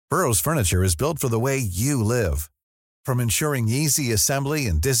Burrow's furniture is built for the way you live. From ensuring easy assembly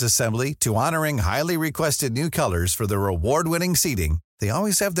and disassembly to honoring highly requested new colors for their award-winning seating, they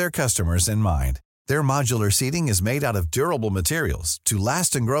always have their customers in mind. Their modular seating is made out of durable materials to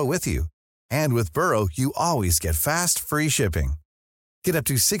last and grow with you. And with Burrow, you always get fast, free shipping. Get up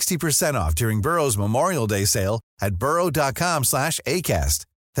to 60% off during Burrow's Memorial Day sale at burrow.com/ACAST.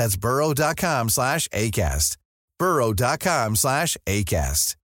 That's burrow.com/ACAST.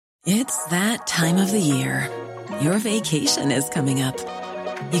 burrow.com/ACAST. It's that time of the year. Your vacation is coming up.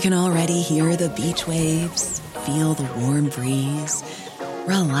 You can already hear the beach waves, feel the warm breeze,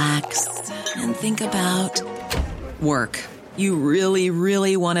 relax, and think about work. You really,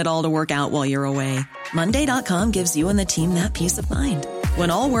 really want it all to work out while you're away. Monday.com gives you and the team that peace of mind.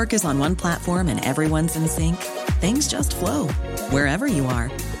 When all work is on one platform and everyone's in sync, things just flow. Wherever you are,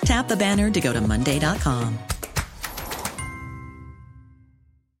 tap the banner to go to Monday.com.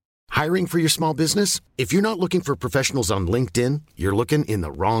 Hiring for your small business? If you're not looking for professionals on LinkedIn, you're looking in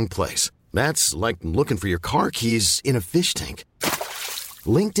the wrong place. That's like looking for your car keys in a fish tank.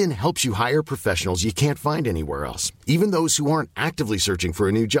 LinkedIn helps you hire professionals you can't find anywhere else, even those who aren't actively searching for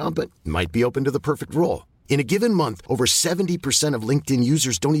a new job but might be open to the perfect role. In a given month, over 70% of LinkedIn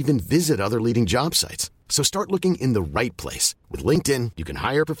users don't even visit other leading job sites. So start looking in the right place. With LinkedIn, you can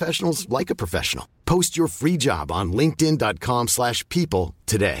hire professionals like a professional. Post your free job on linkedin.com/people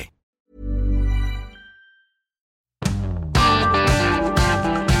today.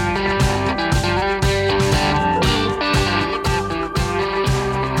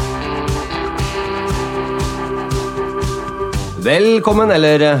 Velkommen,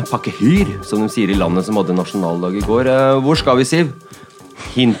 eller pakkehyr, som de sier I landet som hadde nasjonaldag I går. Hvor skal vi, Siv?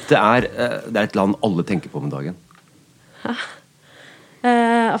 Hintet det et land alle tenker på om dagen.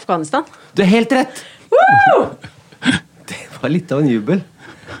 Afghanistan. Du helt rett! Woo! Det var litt av en jubel.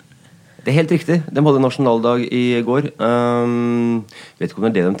 Det helt riktig. De hadde nasjonaldag I går. Vet ikke om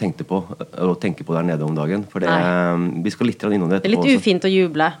det de tenkte på, å tenke på der nede om dagen. For vi skal litt innom det. Det litt ufint å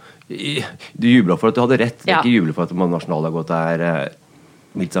juble. Du jublet for at du hadde rett. Det ikke juble for at de hadde nasjonaldag og at det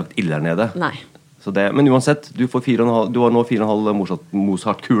mildt sagt ille der nede. Nei. Så men uansett, du har nå 4,5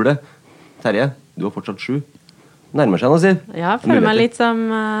 Mozart-kule. Terje, du har fortsatt 7. Nærmer seg nå, Siv. Ja, føler meg litt som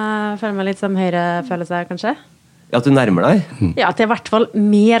Høyre føler seg, kanskje. Ja, at du nærmer deg? Ja, at det I hvert fall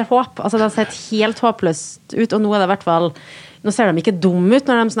mer håp. Altså, det har sett helt håpløst ut, og nå det I hvert fall... Nå ser de ikke dumme ut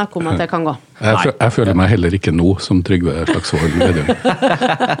når de snakker om at det kan gå. Jeg føler meg heller ikke nå som Trygve Slagsvold Vedum.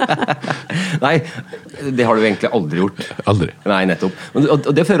 Nei, det har du egentlig aldri gjort. Aldri. Nei, nettopp.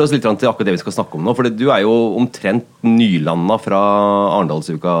 Og det fører oss litt til akkurat det vi skal snakke om nå, for du jo omtrent nylandet fra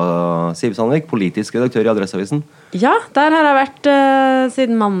Arendalsuka, Siv Sandvik, politisk redaktør I Adresseavisen. Ja, der har jeg vært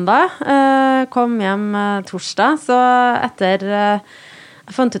siden mandag. Kom hjem torsdag, så etter...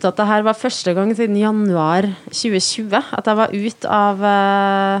 Jeg fant ut at det her var første gang siden januar 2020 at jeg var ut av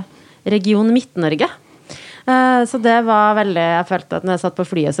region Midt-Norge. Så det var veldig, jeg følte at når jeg satt på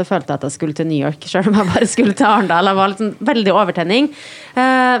flyet så følte jeg at jeg skulle til New York, selv om jeg bare skulle til Arendal. Jeg var liksom veldig overtenning.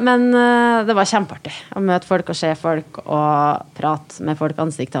 Men det var kjempeartig å møte folk og se folk og prate med folk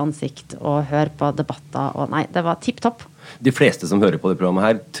ansikt til ansikt og høre på debatter. Og nei, det var tipptopp. De fleste som hører på det programmet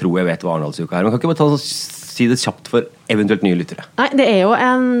her tror jeg vet hva Arendalsuka men kan ikke bare si det kjapt for eventuelt nye lyttere? Nei, det jo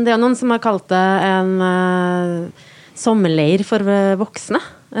noen som har kalt det en sommerleir for voksne.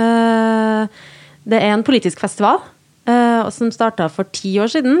 Det en politisk festival som startet for 10 år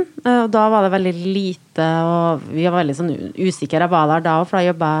siden, og da var det veldig lite, og vi var veldig sånn usikre. Jeg var der da, for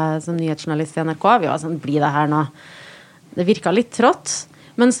jeg jobbet som nyhetsjournalist I NRK. Vi var sånn, blir det her nå? Det virket litt trått,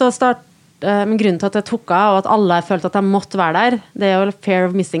 men så men grunnen til at det tok av, og at alle følte at de måtte være der, det jo fear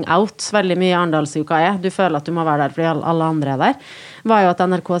of missing out, veldig mye Arendalsuka Du føler at du må være der fordi alle andre der, var jo at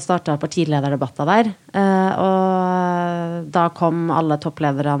NRK startet partilederdebatter der, og da kom alle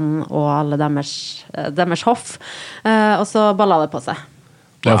topplederne og alle deres hoff, og så ballet det på seg.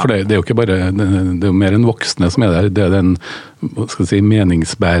 Ja, for det jo ikke bare, det jo mer enn voksne som der, det den, hva skal jeg si,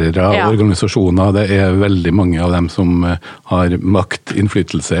 meningsbærere av organisasjoner, det veldig mange av dem som har makt,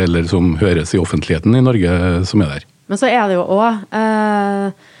 innflytelse, eller som høres I offentligheten I Norge som der. Men så det jo også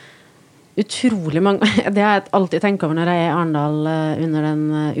utrolig mange, det har jeg alltid tenkt over når jeg I Arendal under den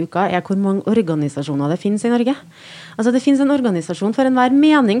uka, hvor mange organisasjoner det finnes I Norge. Altså det finnes en organisasjon for enhver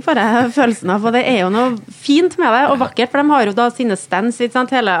mening for følelsen av, og det jo noe fint med det, og vakkert, for de har jo da sine stands, ikke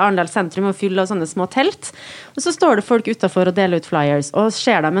sant? Hele Arendal sentrum og fyll av sånne små telt, og så står det folk utenfor og deler ut flyers, og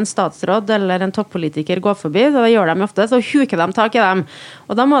ser de en statsråd eller en toppolitiker gå forbi, så det gjør de ofte, så huker de tak I dem,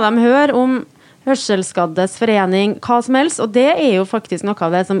 og da må de høre om Hørselskaddes forening, hva som helst, og det jo faktisk noe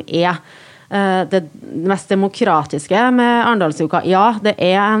av det som det mest demokratiske med Arendalsuka. Ja, det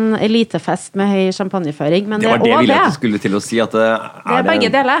en elitefest med høy champagneføring, men det var det også ville jeg skulle til å si at det begge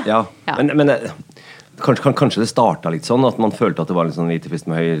deler. Ja. Men kanskje det startet litt sånn at man følte at det var en sånn elitefest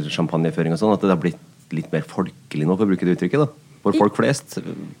med høy champagneføring og sånn, at det har blitt litt mer folkelig nå, for å bruke det uttrykket da, for folk flest.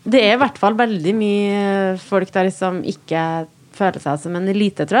 Det I hvert fall veldig mye folk der som ikke føler seg som en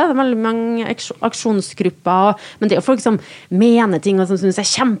elite, tror jeg. Det veldig mange aksjonsgrupper, men det jo folk som mener ting og som synes det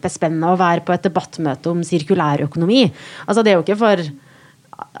kjempespennende å være på et debattmøte om sirkulærøkonomi. Altså, det jo ikke for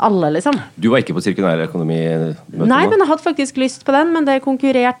alle, liksom. Du var ikke på sirkulærøkonomi-møte? Nei, men jeg hadde faktisk lyst på den, men det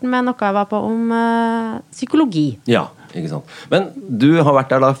konkurrerte med noe jeg var på om psykologi. Ja, ikke sant. Men du har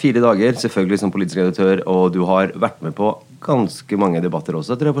vært der da 4 dager, selvfølgelig som politisk redaktør, og du har vært med på ganske mange debatter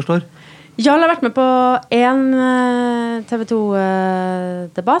også, etter det jeg forstår. Ja, jeg har vært med på en TV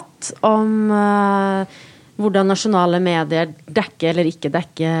 2-debatt om hvordan nasjonale medier dekker eller ikke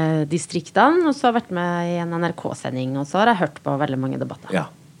dekker distriktene, og så har jeg vært med I en NRK-sending, og så har jeg hørt på veldig mange debatter.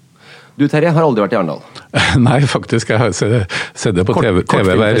 Ja. Du, Terje, har aldri vært I Arendal? Nei, faktisk, jeg har sett det på TV.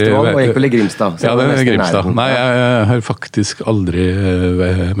 Kortfilmfestival, og gikk vel I Grimstad. Ja, det Grimstad. Nei, jeg har faktisk aldri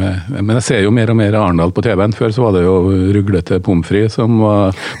med, men jeg ser jo mer og mer Arendal på TV-en. Før så var det jo ruglete pomfri som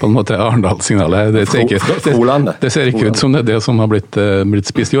var på en måte Arendal-signalet. Det ser ikke ut som det som har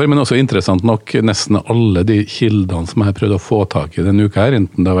blitt spist I år, men også interessant nok, nesten alle de kildene som jeg har prøvd å få tak I denne uka her,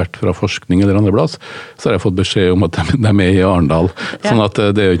 enten det har vært fra forskning eller andre plass, så har jeg fått beskjed om at de med I Arendal. Sånn at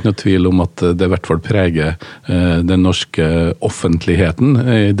det jo ikke noe tvil om at det I hvert fall preger den norske offentligheten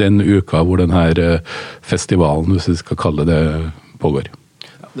I den uka hvor denne festivalen, hvis vi skal kalle det, pågår.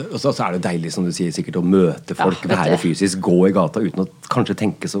 Og så det deilig, som du sier, sikkert å møte folk, være fysisk, gå I gata uten å kanskje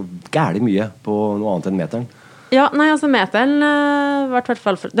tenke så gærlig mye på noe annet enn meteren. Ja, nei, altså meteren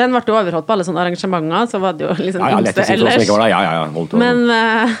den ble overholdt på alle sånne arrangementer, så var det jo liksom ellers.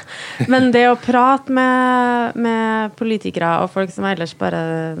 Men det å prate med politikere og folk som ellers bare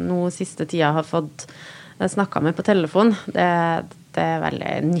nå siste tida har fått snakket med på telefon, det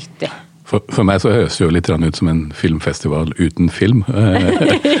veldig nyttig. For meg så høres det jo litt ut som en filmfestival uten film.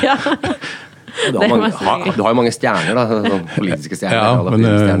 Ja. Du har jo mange stjerner da, sånn politiske stjerner,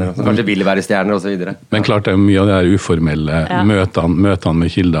 filmstjerner, som kanskje vil være stjerner og så videre. Men klart det mye av det her uformelle møtene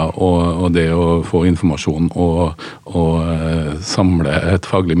med kilder og det å få informasjon og samle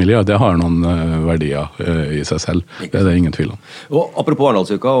et faglig miljø, det har noen verdier I seg selv. Det det ingen tvil om. Og apropos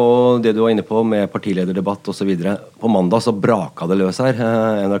Arendalsuka og det du var inne på med partilederdebatt og så videre, på mandag så braka det løs her,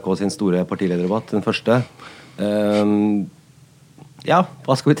 NRK sin store partilederdebatt, den første. Ja,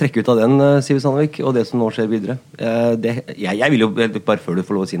 hva skal vi trekke ut av den, Siv Sandvik, og det som nå skjer videre? Jeg vil jo, bare før du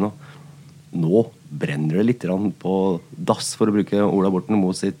får lov å si noe, nå brenner det litt på dass, for å bruke Ola Borten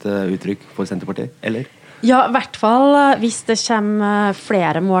Moes sitt uttrykk for Senterpartiet, eller? Ja, I hvert fall hvis det kommer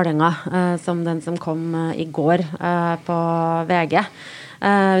flere målinger, som den som kom I går på VG.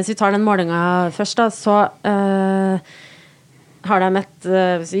 Hvis vi tar den målingen først da, så har de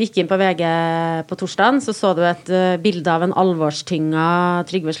hvis vi gikk inn på VG på torsdagen, så du et bilde av en alvorstynga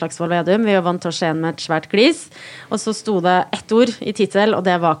Trygve Slagsvold Vedum. Vi vant til å se med et svært glis. Og så stod det ett ord I titel, og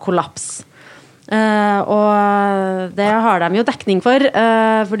det var kollaps. Og det har de jo dekning for,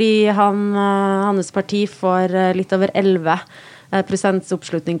 fordi hans parti får litt over 11%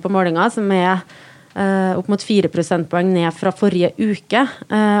 oppslutning på målinga, som opp mot 4 prosentpoeng ned fra forrige uke,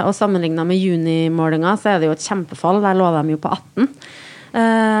 og sammenlignet med junimålinga så det jo et kjempefall, der lå de jo på 18.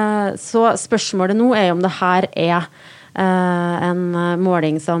 Så spørsmålet nå om det her en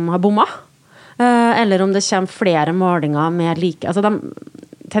måling som har bommet, eller om det kommer flere målinger med like, altså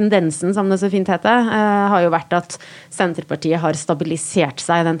tendensen, som det så fint heter, har jo vært at Senterpartiet har stabilisert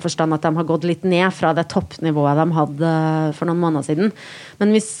seg I den forstand at de har gått litt ned fra det toppnivået de hadde for noen måneder siden.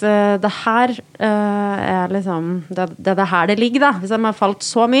 Men hvis det her liksom, det her det ligger da, hvis de har falt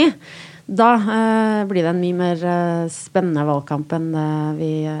så mye, da blir det en mye mer spennende valgkamp enn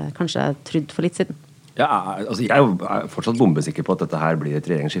vi kanskje trodde for litt siden. Ja, altså jeg fortsatt bombesikker på at dette her blir et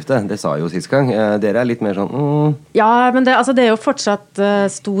regjeringsskifte. Det sa jeg jo sist gang. Dere litt mer sånn... Ja, men det jo fortsatt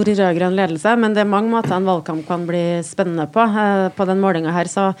stor rødgrønn ledelse, men det mange måter en valgkamp kan bli spennende på. På den målingen her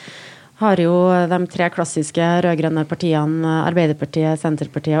så har jo de 3 klassiske rødgrønne partiene, Arbeiderpartiet,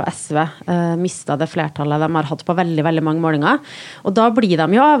 Senterpartiet og SV, mistet det flertallet de har hatt på veldig, veldig mange målinger. Og da blir de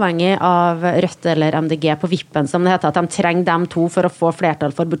jo avhengig av Rødt eller MDG på vippen, som det heter, at de trenger dem to for å få flertall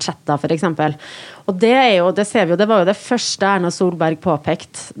for budsjetter, for eksempel. Og det ser vi jo, det var jo det første Erna Solberg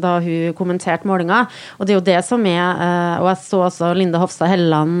påpekt da hun kommenterte målinga, og det er jo det som og jeg så også Linda Hofstad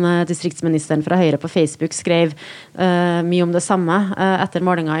Helleland, distriktsministeren fra Høyre på Facebook, skrev mye om det samme etter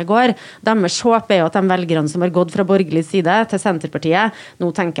målinga i går. Deres håp er jo at de velgerne som har gått fra borgerlig side til Senterpartiet, nå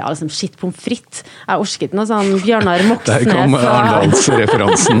tenker jeg liksom shit pommes frites, jeg orsker ikke noe sånn Bjørnar Moxnes. Der kom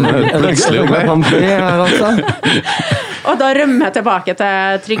Arendalsreferansen plutselig. Og da rømmer jeg tilbake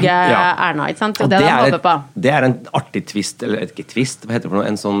til Trygge Erna, ikke sant? Og det de håper på. Det en artig twist, eller ikke twist, hva heter det for noe?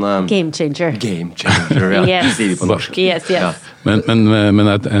 En sånn Game changer. Game changer, ja. Yes. Sier vi på norsk. Yes. Ja. Men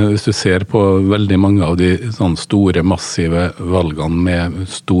hvis du ser på veldig mange av de sånn store, massive valgene med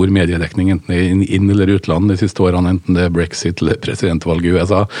stor mediedekning, enten inn- eller utland de siste årene, enten det Brexit eller presidentvalg i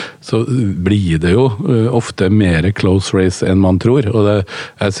USA, så blir det jo ofte mer close race enn man tror. Og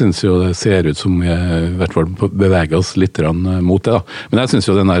jeg synes jo det ser ut som vi i hvert fall beveger oss litt mot det. Da. Men jeg synes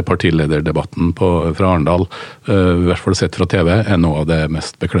jo den her partilederdebatten fra Arendal, i hvert fall sett fra TV, noe av det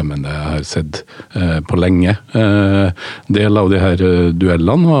mest beklemmende jeg har sett på lenge. Del av de her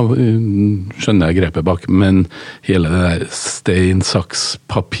duellene skjønner jeg grepet bak, men hele det der stein, saks,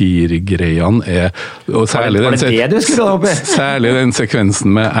 papir-greiene og særlig særlig den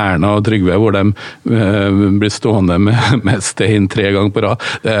sekvensen med Erna og Trygve, hvor de blir stående med stein 3 ganger på rad.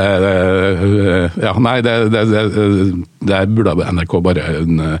 Der burde NRK bare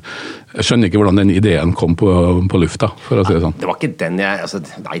jeg skjønner ikke hvordan den ideen kom på lufta, for å si det sånn. Det var ikke den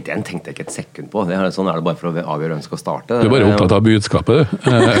den tenkte jeg ikke et sekund på. Sånn det bare for å avgjøre hvem skal starte. Du er bare opptatt av budskapet, du.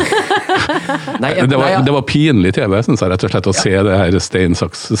 Det var pinlig TV, synes jeg, rett og slett, å se det her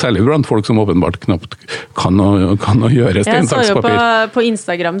steinsaks, særlig blant folk som åpenbart knapt kan å gjøre steinsakspapir. Jeg så jo på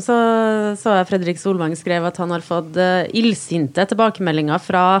Instagram så jeg Fredrik Solvang skrev at han har fått illsinte tilbakemeldinger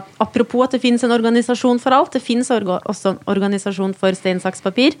fra, apropos at det finnes en organisasjon for alt, det finnes også en organisasjon for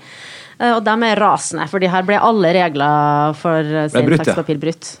steinsakspapir, og de rasende, fordi her ble alle regler for steinsakspapir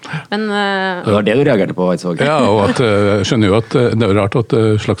brutt. Men det var det du reagerte på, Ja, og jeg skjønner jo at det er rart at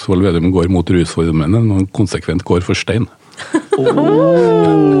Slagsvold Vedum går mot rusformene, og konsekvent går for stein.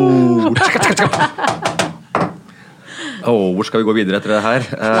 Hvor skal vi gå videre etter det her?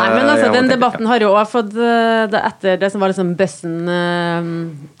 Nei, men altså, den debatten har jo også fått det etter det som var liksom bøssen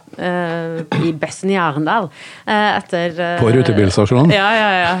i bøssen i Arendal på rutebilstasjonen?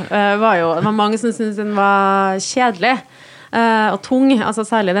 Ja. Det var mange som syntes den var kjedelig og tung, altså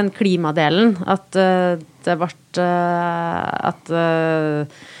særlig den klimadelen, at det ble at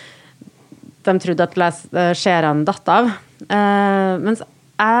de trodde at skjærene datt av, mens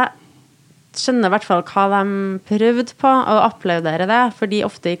jeg skjønner i hvert fall hva de prøvde på å applaudere det, fordi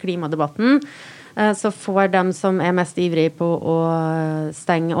ofte i klimadebatten så får de som mest ivrig på å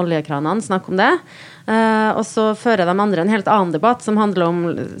stenge oljekranene snakke om det, og så fører de andre en helt annen debatt som handler om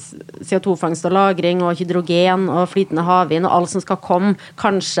CO2-fangst og lagring og hydrogen og flytende havvind og alt som skal komme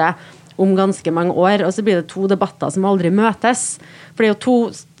kanskje om ganske mange år, og så blir det 2 debatter som aldri møtes, for det er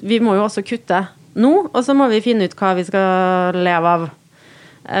jo vi må jo også kutte nå, og så må vi finne ut hva vi skal leve av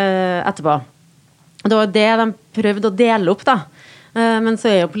etterpå. Det var det de prøvde å dele opp da, men så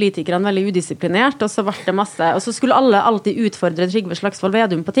jo politikerne veldig udisiplinert, og så ble det masse, og så skulle alle alltid utfordre Trygve Slagsvold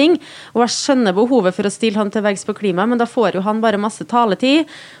Vedum på ting, og jeg skjønner behovet for å stille han til veggs på klima, men da får jo han bare masse taletid,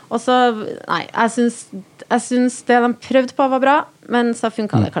 og så, jeg synes det de prøvde på var bra, men så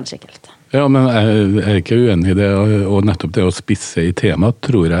funket det kanskje ikke helt. Ja, men jeg er ikke uenig i det, og nettopp det å spisse i temaet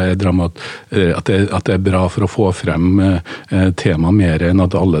tror jeg at det bra for å få frem tema mer enn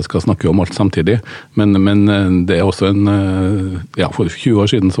at alle skal snakke om alt samtidig. Men det også for 20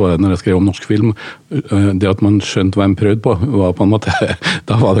 år siden så var det når jeg skrev om norsk film, det at man skjønte hva de prøvde på, var på en måte,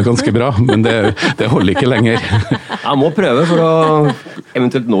 da var det ganske bra, men det holder ikke lenger. Jeg må prøve for å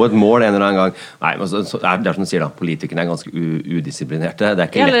eventuelt nå et mål en eller annen gang. Nei, men det som du sier da, politikerne ganske udisiplinerte, det er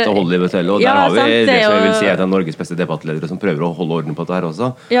ikke lett å holde i og der har vi det som jeg vil si er Norges beste debattledere som prøver å holde orden på dette her også.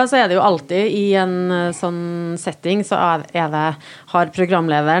 Ja, så det jo alltid i en sånn setting så har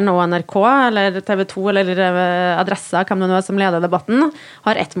programlederen og NRK eller TV 2 eller Adressa, hvem det nå som leder debatten,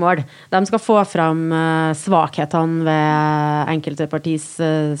 har ett mål. De skal få fram svakhetene ved enkelte partis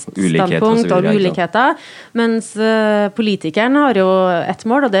standpunkt og ulikheter, mens politikeren har jo ett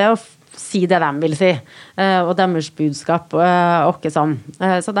mål, og det å si det de vil si, og deres budskap, og ikke sånn.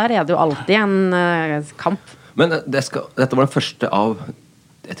 Så der det jo alltid en kamp. Men dette var den første av,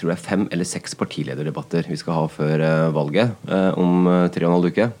 jeg tror det 5 eller 6 partilederdebatter vi skal ha før valget, om 3,5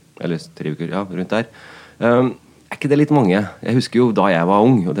 uker, eller 3 uker, ja, rundt der. Ikke det litt mange? Jeg husker jo da jeg var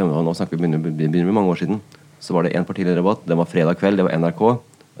ung, og det var nå snakker vi begynner med mange år siden, så var det en partilederdebatt, det var fredag kveld, det var NRK,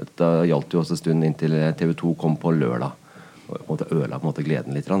 det gjaldt jo også en stund inntil TV 2 kom på lørdag. på en måte ødela på en måte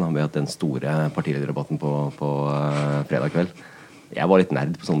gleden litt ved at den store partilederdebatten på fredag kveld. Jeg var litt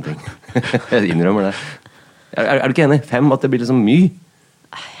nerd på sånne ting. Jeg innrømmer det. Er du ikke enig? 5, at det blir liksom mye?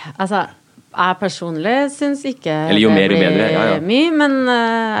 Altså, jeg personlig synes ikke eller jo mer, jo bedre. Ja. Mye, men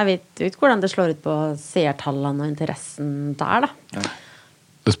jeg vet ikke hvordan det slår ut på seertallene og interessen der, da. Ja.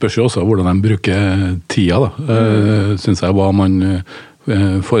 Det spørs jo også hvordan de bruker tida, da. Synes jeg hva man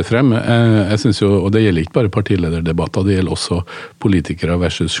får frem. Jeg synes jo, og det gjelder ikke bare partilederdebatter, det gjelder også politikere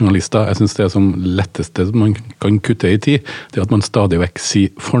versus journalister. Jeg synes det som letteste man kan kutte i tid, det at man stadig vekk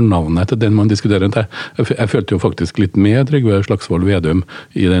sier fornavnet til den man diskuterer til. Jeg følte jo faktisk litt med Trygve Slagsvold Vedum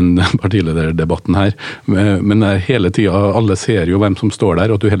i den partilederdebatten her, men hele tida, alle ser jo hvem som står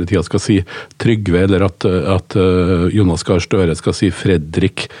der, og at du hele tida skal si Trygve, eller at Jonas Gahr Støre skal si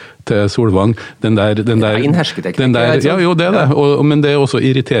Fredrik til Solvang. Den der, en hersketeknikk. Ja, jo, det er det. Men det er også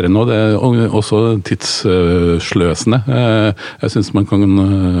irriterende, og det er også tidssløsende. Jeg synes man kan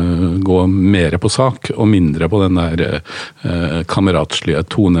gå mer på sak, og mindre på den der kameratslige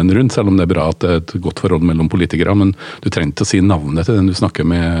tonen rundt, selv om det er bra at det er et godt forhold mellom politikere, men du trenger ikke å si navnet til den du snakker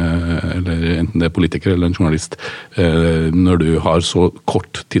med, eller enten det er politiker eller en journalist, når du har så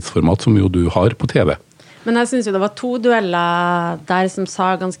kort tidsformat som jo du har på TV. Men jeg synes jo det var 2 dueller der som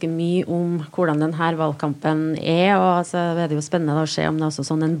sa ganske mye om hvordan denne valgkampen er, og så er det jo spennende å se om det også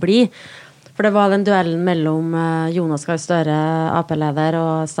sånn den blir. For det var den duellen mellom Jonas Gahr Støre, AP-leder,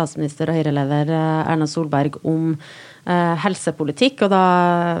 og statsminister og Høyre-leder Erna Solberg om helsepolitikk, og da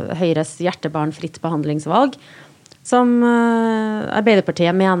Høyres hjertebarn fritt behandlingsvalg, som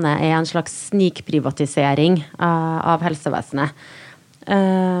Arbeiderpartiet mener er en slags snikprivatisering av helsevesenet.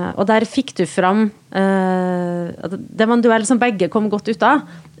 Og der fikk du fram det var en duell som begge kom godt ut av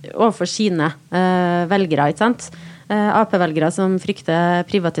overfor sine velgere, ikke sant? AP-velgere som frykter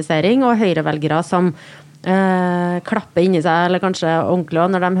privatisering, og Høyre-velgere som klapper inni seg, eller kanskje ordentlig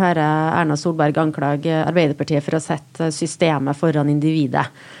når de hører Erna Solberg anklage Arbeiderpartiet for å sette systemet foran individet.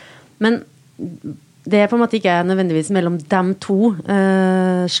 Men det er på en måte ikke nødvendigvis mellom dem to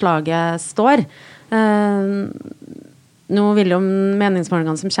slaget står. Nå vil jo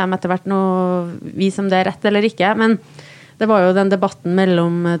meningsmålingene som kommer etter hvert nå vise om det er rett eller ikke, men det var jo den debatten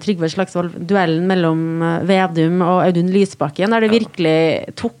mellom Trygve Slagsvold, duellen mellom Vedum og Audun Lysbakken, der det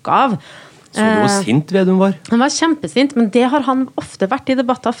virkelig tok av. Så du hvor sint Vedum var? Han var kjempesint, men det har han ofte vært i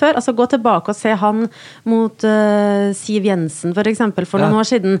debatter før. Altså gå tilbake og se han mot Siv Jensen for eksempel for noen år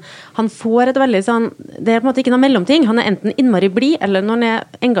siden. Han får et veldig sånn, det er på en måte ikke noe mellomting. Han er enten innmari blid, eller når han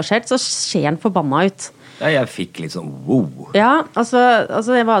er engasjert, så ser han forbanna ut. Ja, jeg fikk litt sånn wow. Ja, altså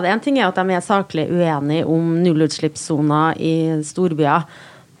var det en ting er at de er saklig uenige om nullutslippssoner i storbyer,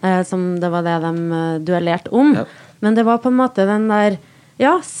 som det var det de duellerte om. Ja. Men det var på en måte den der,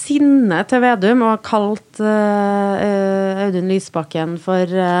 sinne til Vedum, og kalt Audun Lysbakken for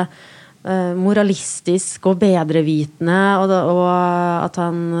moralistisk og bedrevitende, og at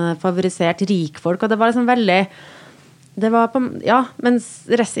han favoriserte rikfolk, og det var liksom veldig det var mens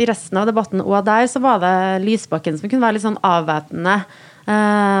i resten av debatten og der så var det Lysbakken som kunne være litt sånn avvæpnende,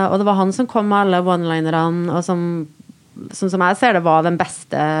 og det var han som kom med alle one-linerne, og som jeg ser det var den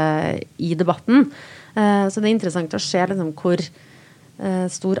beste i debatten. Så det er interessant å se liksom hvor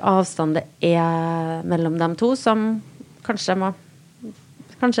stor avstand det er mellom dem to, som kanskje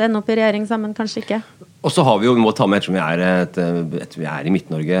ende opp i regjering sammen, kanskje ikke. Og så har vi må ta med, ettersom vi er i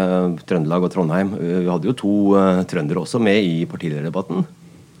Midt-Norge, Trøndelag og Trondheim, vi hadde jo 2 trøndere også med i partilederdebatten,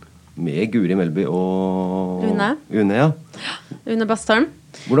 med Guri Melby og Une, ja. Une Bastholm.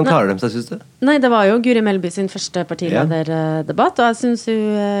 Hvordan klarer de seg, synes du? Nei, det var jo Guri Melby sin første partilederdebatt, og jeg synes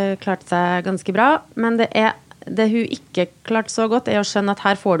hun klarte seg ganske bra, men det hun ikke klarte så godt er å skjønne at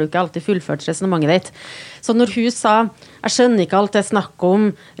her får du ikke alltid fullført resonemanget ditt. Så når hun sa, jeg skjønner ikke alt det snakk om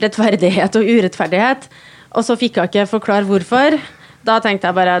rettferdighet og urettferdighet, og så fikk jeg ikke forklare hvorfor, da tenkte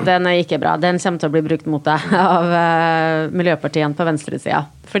jeg bare at den er ikke bra. Den kommer til å bli brukt mot deg av miljøpartiene på venstresida.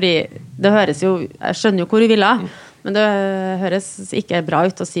 Fordi det høres jo, jeg skjønner jo hvor hun ville, men det høres ikke bra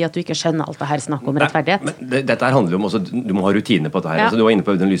ut å si at du ikke skjønner alt det her snakk om rettferdighet. Men dette her handler jo om også, du må ha rutine på dette her. Altså, du var inne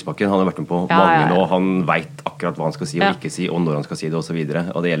på Audun Lysbakken, han har vært med på mange nå, han vet akkurat hva han skal si og ikke si, og når han skal si det og så videre.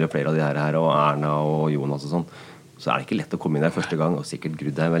 Og det gjelder flere av de her, og Erna og Jonas og sånn. Så er det ikke lett å komme inn der første gang, og sikkert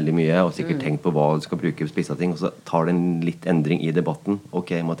grudd deg veldig mye, og sikkert tenkt på hva du skal bruke spissa ting, og så tar det en litt endring i debatten.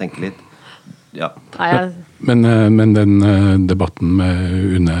 Ok, jeg må tenke litt. Ja. Men den debatten med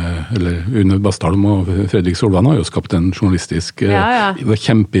Une Bastholm og Fredrik Solvang har jo skapt en journalistisk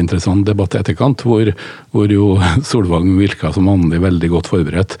kjempeinteressant debatt i etterkant, hvor jo Solvang virka som vanlig veldig godt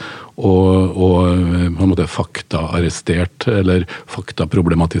forberedt, på en måte faktaarrestert eller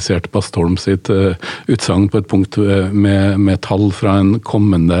faktaproblematisert Bastholm sitt utsagn på et punkt med tall fra en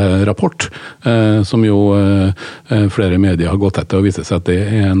kommende rapport, som jo flere medier har gått etter og viser seg at det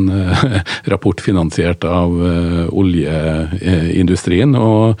en rapport finansiert av oljeindustrien,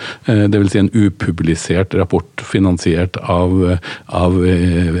 og det vil si en upublisert rapport finansiert av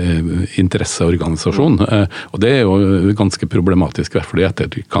interesseorganisasjon. Og det jo ganske problematisk, i hvert fall i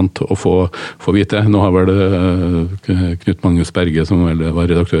etterkant, å få vite. Nå har vel Knut Magnus Berge, som vel var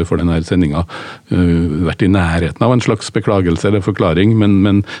redaktør for denne sendinga, vært i nærheten av en slags beklagelse eller forklaring,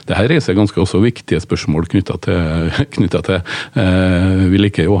 men det her reiser ganske også viktige spørsmål knyttet til vi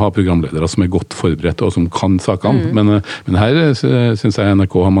liker jo å ha programledere som godt forberedt og som kan sakene, men her synes jeg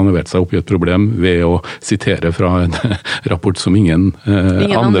NRK har manøvrert seg opp i et problem ved å sitere fra en rapport som ingen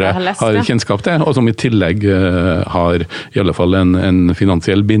andre har kjennskap til, og som i tillegg har i alle fall en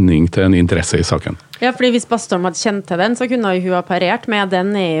finansiell binding til en interesse i saken. Ja, fordi hvis Bastholm hadde kjent til den, så kunne hun ha parert med at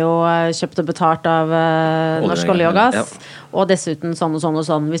den jo kjøpt og betalt av Norsk Olje og Gass, og dessuten sånn og sånn og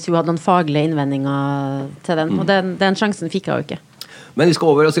sånn, hvis hun hadde noen faglige innvendinger til den, og den sjansen fikk hun jo ikke. Men vi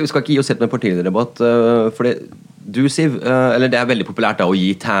skal over, vi skal ikke gi oss sett med partilederdebatt, for du, Siv, eller det veldig populært da, å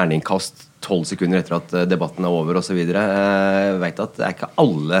gi terningkast 12 sekunder etter at debatten over og så videre. Jeg vet at det ikke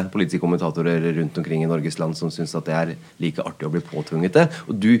alle politiske kommentatorer rundt omkring i Norges land som synes at det like artig å bli påtvunget det,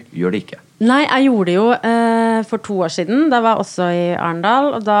 og du gjør det ikke. Nei, jeg gjorde det jo for 2 år siden. Det var også i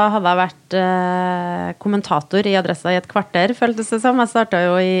Arendal, og da hadde jeg vært kommentator i Adressa i et kvarter, føltes det som. Jeg startet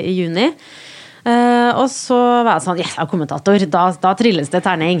jo i juni. Og så var jeg sånn, yes, jeg er kommentator, da trilles det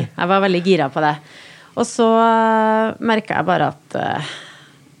terning. Jeg var veldig gira på det. Og så merket jeg bare at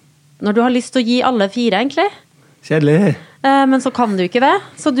når du har lyst til å gi alle 4 egentlig, kjedelig, men så kan du ikke det,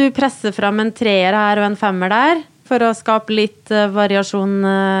 så du presser fram en 3er her og en 5er der for å skape litt variasjon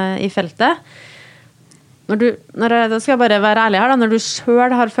i feltet. Da skal jeg bare være ærlig her da, når du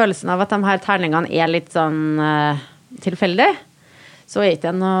selv har følelsen av at de her terningene litt sånn tilfeldig, så ikke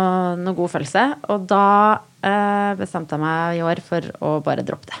det noe god følelse, og da bestemte jeg meg i år for å bare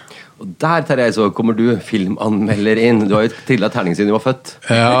droppe det. Og der, Terje, så kommer du, filmanmelder inn. Du har jo trillet terning siden du var født.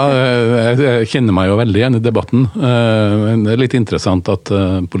 Ja, jeg kjenner meg jo veldig igjen i debatten. Det litt interessant at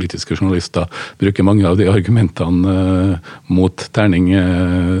politiske journalister bruker mange av de argumentene mot terning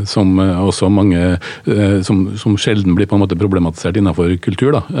som også mange som sjelden blir på en måte problematisert innenfor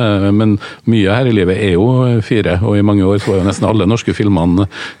kultur, da. Men mye her i livet jo 4, og i mange år så var jo nesten alle norske filmene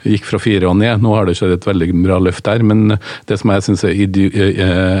gikk fra 4 og ned. Nå har det skjedd et veldig bra løft der, men det som jeg synes jeg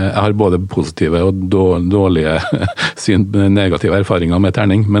har både positive og dårlige negative erfaringer med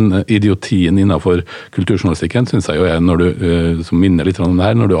terning, men idiotien innenfor kulturjournalistikken synes jeg jo når du, som minner litt om det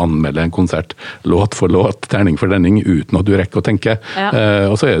her, når du anmelder en konsert låt for låt, terning for terning, uten at du rekker å tenke. Ja.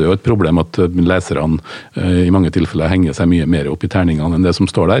 Og så det jo et problem at leserne i mange tilfeller henger seg mye mer opp i terningene enn det som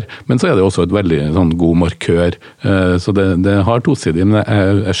står der, men så det også et veldig sånn god markør. Så det har tosidig, men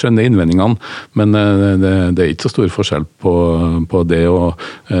jeg skjønner innvendingene, men det ikke så stor forskjell på det, og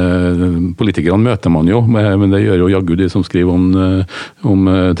politikerne møter man jo, men det gjør jo jaggu de som skriver om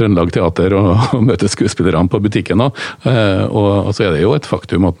Trøndelag Teater og møter skuespillerne på butikken også. Og så det jo et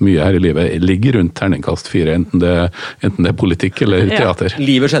faktum at mye her i livet ligger rundt terningkast 4, enten det politikk eller teater. Ja.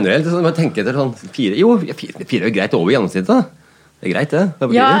 Livet generelt, så man tenker etter sånn 4, jo, 4 jo greit over gjennomsnittet da. Det greit det.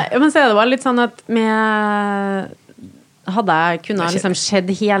 Ja, men så det bare litt sånn at hadde jeg kunnet liksom skjedd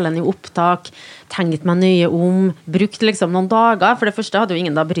hele i opptak, tenkt meg nøye om, brukt liksom noen dager, for det første hadde jo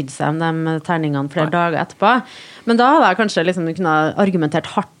ingen da brydd seg om de terningene flere dager etterpå, men da hadde jeg kanskje liksom kunnet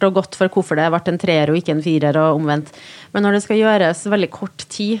argumentert hardt og godt for hvorfor det ble en 3er og ikke en 4er og omvendt, men når det skal gjøres veldig kort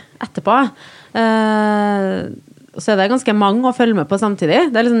tid etterpå, så det ganske mange å følge med på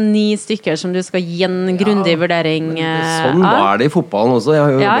samtidig. Det liksom 9 stykker som du skal gi en grundig vurdering sånn var det i fotballen også. Jeg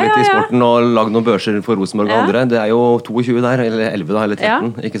har jo blitt i sporten og lagd noen børser for Rosenborg og andre. Det jo 22 der, eller 11 da, eller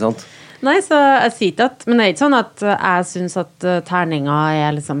 13, ikke sant? Nei, så jeg sier ikke at, men det ikke sånn at jeg synes at terninga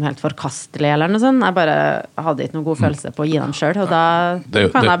liksom helt forkastelig eller noe sånt. Jeg bare hadde ikke noen god følelse på å gi dem selv, og da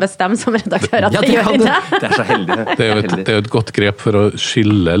kan jeg bestemme som redaktør at jeg gjør det. Det så heldig. Det jo et godt grep for å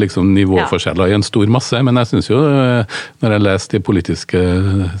skille liksom nivåforskjeller i en stor masse, men jeg synes jo, når jeg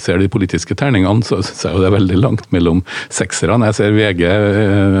ser de politiske terningene, så synes jeg jo det veldig langt mellom 6-erne. Jeg ser VG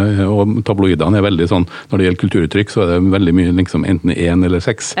og tabloidene veldig sånn, når det gjelder kulturuttrykk, så det veldig mye liksom enten 1 eller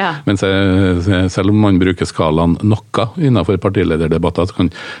 6, mens selv om man bruker skalaen noe innenfor partilederdebatter, så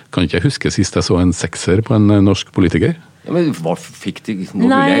kan ikke jeg huske sist jeg så en 6er på en norsk politiker. Ja, men hva fikk de? Nå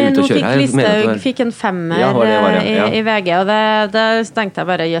vil jeg ut og kjøre her. Nå fikk Listhaug fikk en 5 i VG, og det tenkte jeg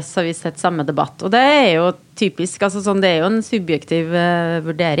bare, jøss, har vi sett samme debatt. Og det jo typisk, altså sånn, det jo en subjektiv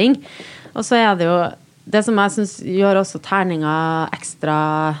vurdering. Og så det jo det som jeg synes gjør også terninga ekstra,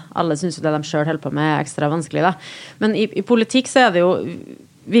 alle synes jo det de selv holder på med ekstra vanskelig da. Men i politikk så det jo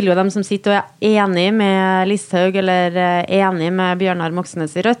vil jo de som sitter og enig med Listhaug eller enig med Bjørnar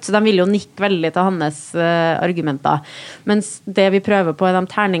Moxnes i Rødt, så de vil jo nikke veldig til hans argumenter. Mens det vi prøver på i de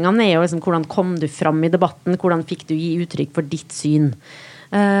terningene jo liksom hvordan kom du fram i debatten, hvordan fikk du gi uttrykk for ditt syn.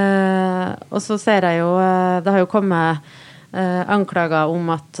 Og så ser jeg jo, det har jo kommet anklager om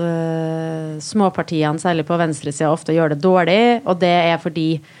at småpartiene, særlig på venstresiden, ofte gjør det dårlig, og det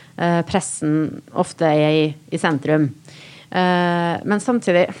fordi pressen ofte i sentrum. Men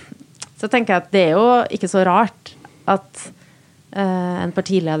samtidig så tenker jeg at det jo ikke så rart at en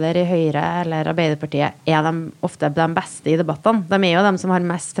partileder i Høyre eller Arbeiderpartiet de ofte de beste i debattene. De jo de som har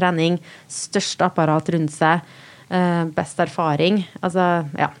mest trening, størst apparat rundt seg, best erfaring. Altså,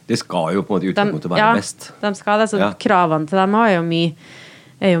 ja. Det skal jo på en måte utgangspunkt til å være best. Ja, de skal det. Så kravene til dem er jo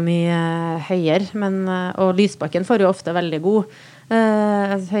mye høyere, men, og Lysbakken får jo ofte veldig god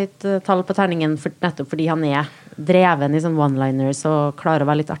høyt tall på terningen nettopp fordi han dreven i sånn one-liners og klarer å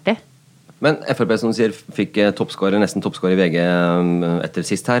være litt artig. Men FrP som du sier fikk nesten toppscore i VG etter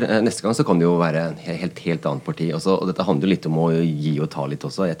sist her. Neste gang så kan det jo være en helt annet parti. Og dette handler jo litt om å gi og ta litt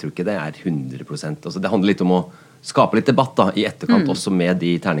også. Jeg tror ikke det 100%. Altså, det handler litt om å skape litt debatt da, i etterkant også med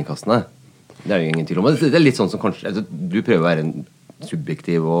de terningkastene. Det jo ingen tvil om. Det litt sånn som kanskje du prøver å være en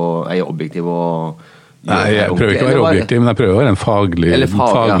subjektiv og objektiv og Nei, jeg prøver ikke å være objektiv, men jeg prøver å være en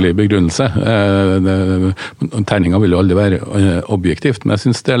faglig begrunnelse. Terninga vil jo aldri være objektivt, men jeg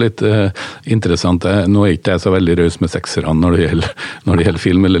synes det litt interessant. Nå ikke jeg så veldig røs med sekserne når det gjelder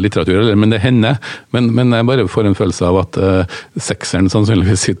film eller litteratur, men det hender. Men jeg bare får en følelse av at sekseren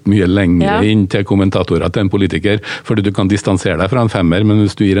sannsynligvis sitter mye lenger inn til kommentatorer til en politiker, fordi du kan distansere deg fra en 5-er, men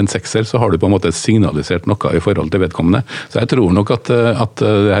hvis du gir en 6-er, så har du på en måte signalisert noe i forhold til vedkommende. Så jeg tror nok at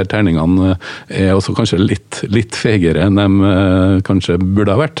de her terningene også kanskje litt fegere enn de kanskje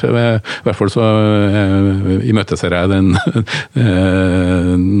burde ha vært. I hvert fall så imøteser jeg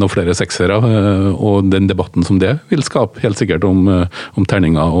noen flere seksere, og den debatten som det vil skape, helt sikkert om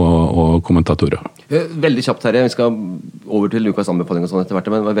terninger og kommentatorer. Veldig kjapt, Terje. Vi skal over til ukas anbefaling og sånn etter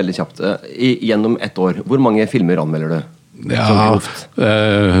hvert, men veldig kjapt. Gjennom ett år, hvor mange filmer anmelder du? Ja,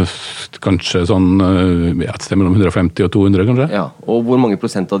 kanskje sånn et sted mellom 150 og 200 kanskje. Ja, og hvor mange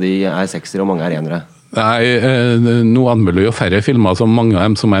prosent av de seksere og mange enere? Nei, nå anmelder jo færre filmer, så mange av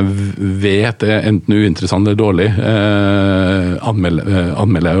dem som jeg vet enten uinteressant eller dårlig,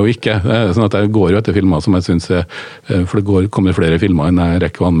 anmelder jeg jo ikke. Sånn at jeg går jo etter filmer som jeg synes for det kommer flere filmer enn jeg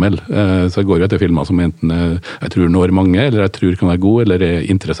rekker å anmelde. Så jeg går jo etter filmer som enten jeg tror når mange, eller jeg tror kan være god, eller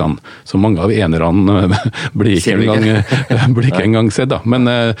interessant. Så mange av enerne blir ikke engang sett da. Men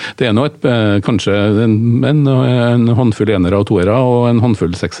det nå kanskje en håndfull enere og toere, og en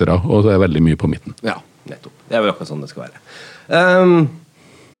håndfull seksere, og så veldig mye på midten. Ja. Nettopp. Det vel akkurat sånn det skal være.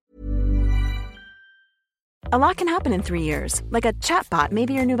 A lot can happen in 3 years, like a chatbot may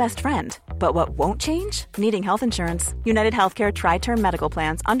be your new best friend. But what won't change? Needing health insurance. United Healthcare Tri-Term Medical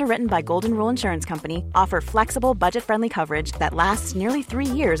Plans, underwritten by Golden Rule Insurance Company, offer flexible, budget-friendly coverage that lasts nearly 3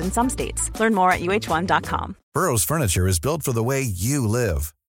 years in some states. Learn more at uh1.com. Burrow's furniture is built for the way you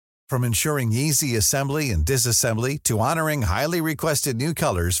live. From ensuring easy assembly and disassembly to honoring highly requested new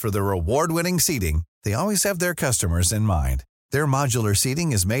colors for their award-winning seating, they always have their customers in mind. Their modular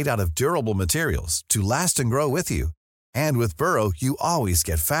seating is made out of durable materials to last and grow with you. And with Burrow, you always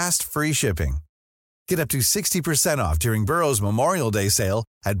get fast, free shipping. Get up to 60% off during Burrow's Memorial Day sale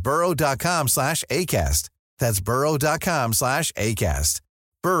at burrow.com/ACAST. That's burrow.com/ACAST.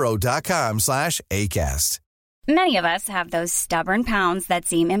 burrow.com/ACAST. Many of us have those stubborn pounds that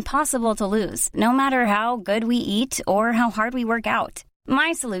seem impossible to lose, no matter how good we eat or how hard we work out.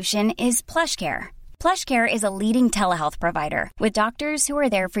 My solution is PlushCare. PlushCare is a leading telehealth provider with doctors who are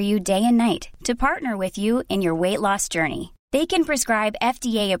there for you day and night to partner with you in your weight loss journey. They can prescribe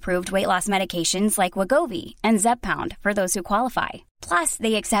FDA-approved weight loss medications like Wegovy and Zepbound for those who qualify. Plus,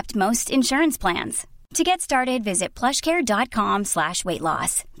 they accept most insurance plans. To get started, visit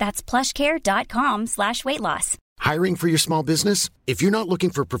plushcare.com/weightloss. That's plushcare.com/weightloss. Hiring for your small business? If you're not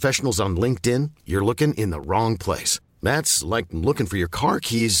looking for professionals on LinkedIn, you're looking in the wrong place. That's like looking for your car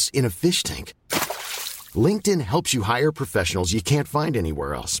keys in a fish tank. LinkedIn helps you hire professionals you can't find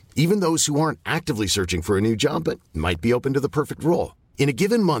anywhere else, even those who aren't actively searching for a new job but might be open to the perfect role. In a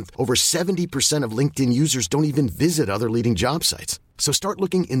given month, over 70% of LinkedIn users don't even visit other leading job sites. So start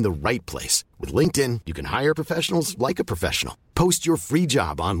looking in the right place. With LinkedIn, you can hire professionals like a professional. Post your free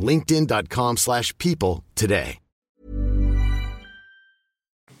job on linkedin.com/people today.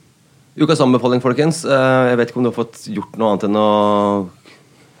 Ukas anbefaling, folkens. Jeg vet ikke om du har fått gjort noe annet enn å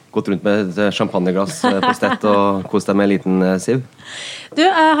gått rundt med et champagneglass på stett og kost deg med en liten Siv? Du,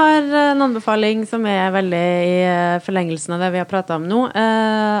 jeg har en anbefaling som veldig i forlengelsen av det vi har pratet om nå.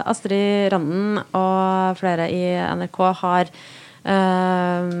 Astrid Randen og flere i NRK har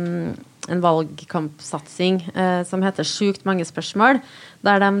en valgkampsatsing som heter Sjukt mange spørsmål,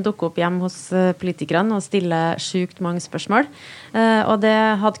 der de dukker opp hjem hos politikerne og stiller sjukt mange spørsmål. Og det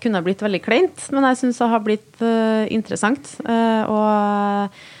hadde kunnet blitt veldig kleint, men jeg synes det har blitt interessant. Og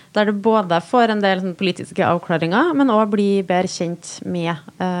der du både får en del sånn, politiske avklaringer, men også blir bedre kjent med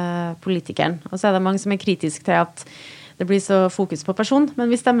politikeren. Og så det mange som kritiske til at det blir så fokus på person, men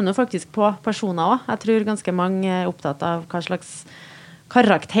vi stemmer nå faktisk på personer også. Jeg tror ganske mange opptatt av hva slags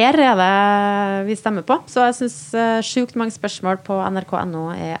karakter det vi stemmer på. Så jeg synes sjukt mange spørsmål på nrk.no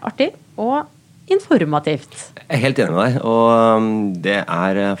artig og informativt. Jeg helt enig med deg, og det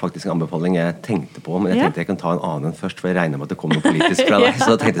faktisk en anbefaling jeg tenkte på, men jeg tenkte jeg kan ta en annen først, for jeg regner med at det kommer noe politisk fra deg,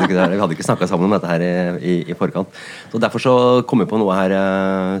 så jeg tenkte vi hadde ikke snakket sammen om dette her i forkant. Så derfor så kom jeg på noe her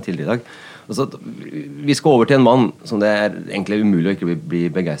tidligere i dag. Altså, vi skal over til en mann som det egentlig umulig å ikke bli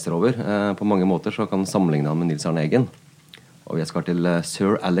begeistret over. På mange måter så kan sammenligne han med Nils Arne Eggen. Og jeg skal til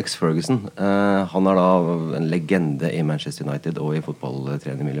Sir Alex Ferguson. Han da en legende i Manchester United og i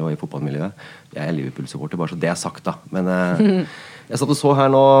fotballtrenermiljøet og i fotballmiljøet. Jeg Liverpool-supporter, bare så det sagt da. Men jeg satt og så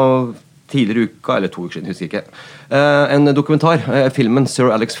her nå tidligere uka, eller 2 uker siden, husker jeg ikke. En dokumentar, filmen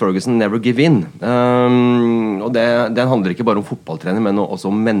Sir Alex Ferguson Never Give In. Og den handler ikke bare om fotballtrener, men også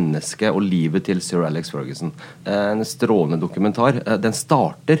om mennesket og livet til Sir Alex Ferguson. En strålende dokumentar. Den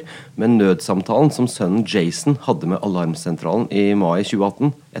starter med nødsamtalen som sønnen Jason hadde med alarmsentralen i mai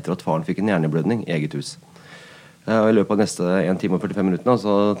 2018, etter at faren fikk en hjerneblødning i eget hus. Og i løpet av neste 1 time og 45 minutter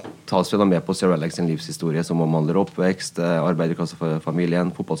så tas vi da med på Sir Alex sin livshistorie som omhandler oppvekst,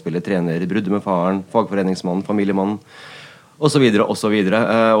 arbeiderklassefamilien, fotballspiller, trener, bruddet med faren, fagforeningsmannen, familiemannen og så videre, og så videre.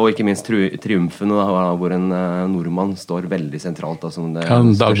 Og ikke minst triumfen hvor en nordmann står veldig sentralt. Da, som det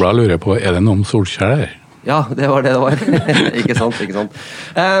Dagbladet lurer på, det noe om Solskjær der? Ja, det var det var. Ikke sant.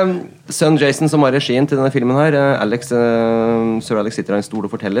 Sønnen Jason som har regien til denne filmen her, Sir Alex sitter i en stol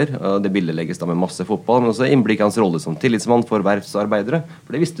og forteller, og det bildet legges da med masse fotball, men også innblikk hans rolle som tillitsmann for verftsarbeidere.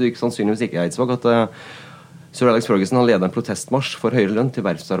 For det visste du ikke sannsynligvis ikke, Eidsvåg, at Sir Alex Ferguson han ledet en protestmarsj for høyere lønn til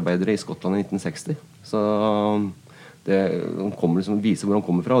verftsarbeidere i Skottland i 1960. Så det kommer liksom viser hvor han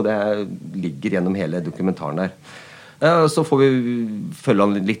kommer fra, og det ligger gjennom hele dokumentaren der. Så får vi følge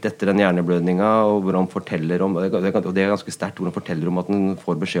han litt etter den hjerneblødninga, og hvor han forteller om, og det ganske sterkt, hvor han forteller om at han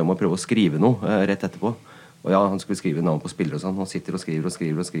får beskjed om å prøve å skrive noe rett etterpå. Og ja, han skulle skrive navn på spillere og sånn. Han sitter og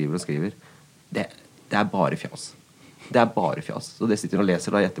skriver. Det bare fjas. Det bare fjas. Så det sitter han og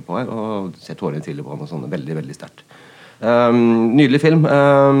leser da etterpå her, og ser tårene til på han og sånn. Veldig, veldig sterkt. Nydelig film.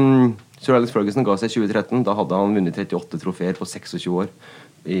 Sir Alex Ferguson ga seg i 2013. Da hadde han vunnet 38 trofeer på 26 år.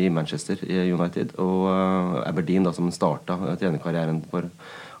 I Manchester i United, og Aberdeen da, som startet trenerkarrieren for,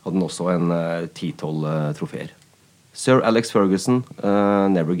 hadde han også en 10-12 trofeer. Sir Alex Ferguson,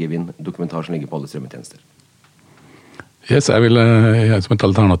 Never Give In, dokumentar som ligger på alle strømmetjenester. Yes, jeg som et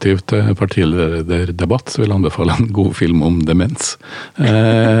alternativ til partilederdebatt så vil jeg anbefale en god film om demens.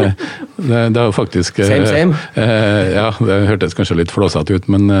 Det har faktisk Same. Ja, det hørtes kanskje litt flåsete ut,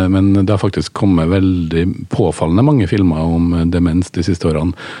 men det har faktisk kommet veldig påfallende mange filmer om demens de siste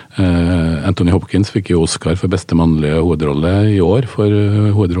årene. Anthony Hopkins fikk jo Oscar for beste mannlige hovedrolle i år for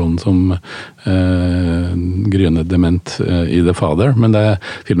hovedrollen som gryende dement i The Father, men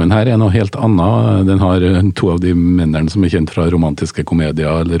filmen her noe helt annet. Den har 2 av de mennene som kjent fra romantiske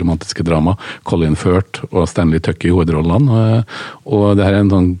komedier eller romantiske drama, Colin Firth og Stanley Tucci i hovedrollene. Og det her en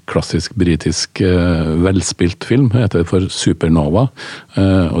sånn klassisk britisk velspilt film, heter for Supernova,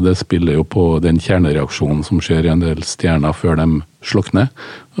 og det spiller jo på den kjernereaksjonen som skjer i en del stjerner før de slukner.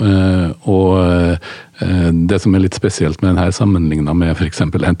 Og det som litt spesielt med denne sammenlignet med for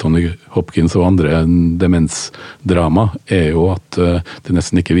eksempel Anthony Hopkins og andre demensdrama, jo at det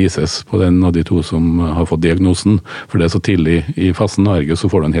nesten ikke vises på den av de 2 som har fått diagnosen, for det så tidlig i fasen, ergo så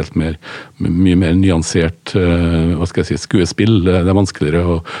får du en helt mye mer nyansert skuespill. Det vanskeligere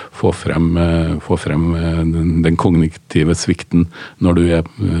å få frem den kognitive svikten når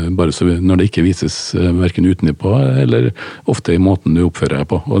det ikke vises hverken utenpå eller ofte i måten du oppfører deg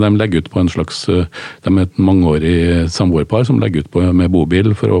på. Og de legger ut på en slags de et mangeårig samboerpar som legger ut med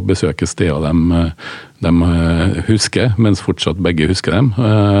bobil for å besøke steder de husker, mens fortsatt begge husker dem.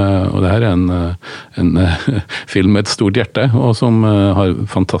 Og det her er en film med et stort hjerte, og som har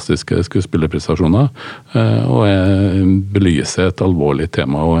fantastiske skuespillerprestasjoner, og belyser et alvorlig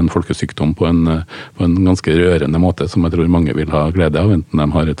tema og en folkesykdom på en ganske rørende måte, som jeg tror mange vil ha glede av, enten de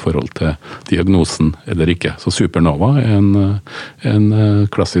har et forhold til diagnosen eller ikke. Så Supernova er en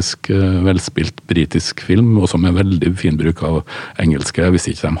klassisk, velspilt britisk film, og som er veldig fin bruk av engelske. Jeg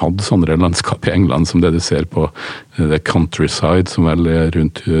visste ikke de hadde sånne landskap i England som det du ser på The Countryside, som vel er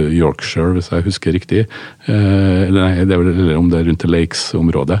rundt Yorkshire, hvis jeg husker riktig. Eller om det er rundt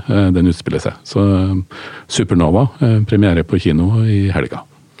Lakes-området den utspiller seg. Så Supernova, premiere på kino i helga.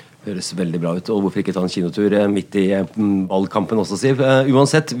 Høres veldig bra ut, og hvorfor ikke ta en kinotur midt i valgkampen også, Siv?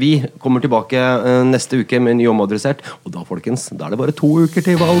 Uansett, vi kommer tilbake neste uke med en ny omadressert, og da, folkens, da er det bare 2 uker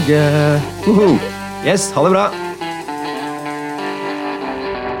til valget. Yes, ha det bra!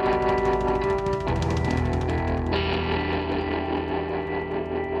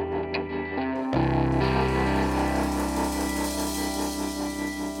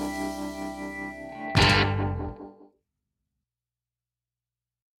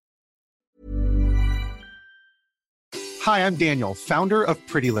 Hi, I'm Daniel, founder of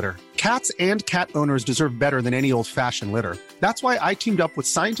Pretty Litter. Cats and cat owners deserve better than any old-fashioned litter. That's why I teamed up with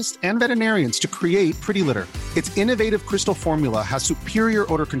scientists and veterinarians to create Pretty Litter. Its innovative crystal formula has superior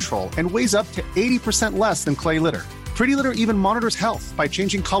odor control and weighs up to 80% less than clay litter. Pretty Litter even monitors health by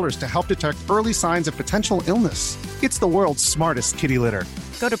changing colors to help detect early signs of potential illness. It's the world's smartest kitty litter.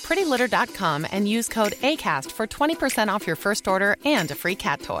 Go to prettylitter.com and use code ACAST for 20% off your first order and a free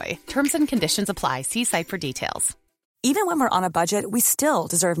cat toy. Terms and conditions apply. See site for details. Even when we're on a budget, we still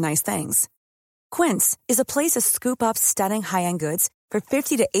deserve nice things. Quince is a place to scoop up stunning high-end goods for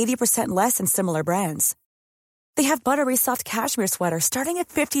 50 to 80% less than similar brands. They have buttery soft cashmere sweaters starting at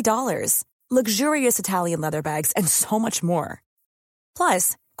 $50, luxurious Italian leather bags, and so much more.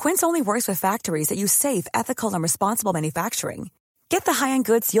 Plus, Quince only works with factories that use safe, ethical, and responsible manufacturing. Get the high-end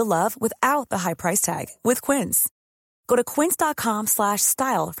goods you'll love without the high price tag with Quince. Go to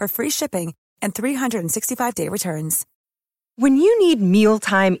quince.com/style for free shipping and 365-day returns. When you need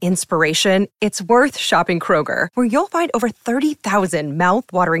mealtime inspiration, it's worth shopping Kroger, where you'll find over 30,000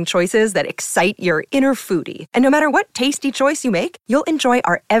 mouth-watering choices that excite your inner foodie. And no matter what tasty choice you make, you'll enjoy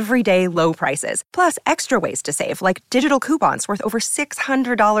our everyday low prices, plus extra ways to save, like digital coupons worth over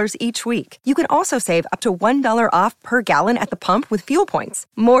 $600 each week. You can also save up to $1 off per gallon at the pump with fuel points.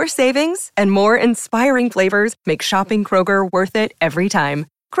 More savings and more inspiring flavors make shopping Kroger worth it every time.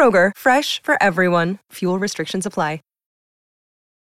 Kroger, fresh for everyone. Fuel restrictions apply.